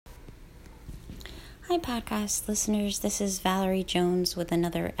Hi, podcast listeners. This is Valerie Jones with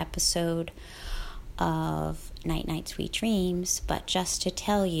another episode of Night Night Sweet Dreams. But just to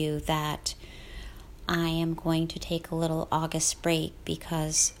tell you that I am going to take a little August break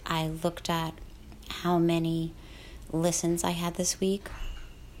because I looked at how many listens I had this week.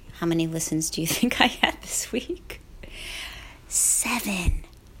 How many listens do you think I had this week? 7.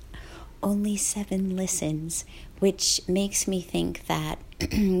 Only 7 listens, which makes me think that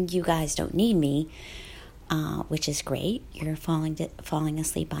you guys don't need me, which is great. You're falling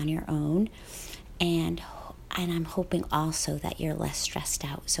asleep on your own, and I'm hoping also that you're less stressed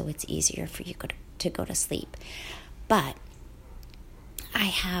out, so it's easier for you to go to sleep. But I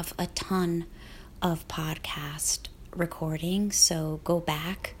have a ton of podcast recordings, so go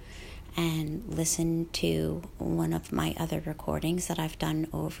back and listen to one of my other recordings that I've done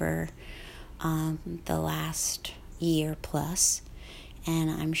over the last year plus,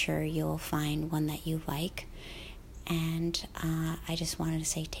 and I'm sure you'll find one that you like. And I just wanted to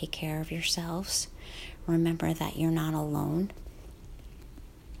say, take care of yourselves. Remember that you're not alone,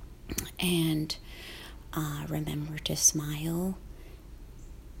 and remember to smile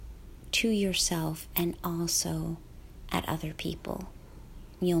to yourself and also at other people.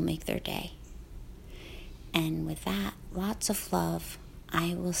 You'll make their day. And with that, lots of love.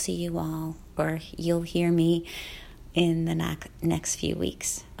 I will see you all, or you'll hear me in the next few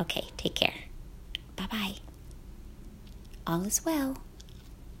weeks. Okay, take care. Bye-bye. All is well.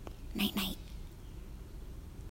 Night, night.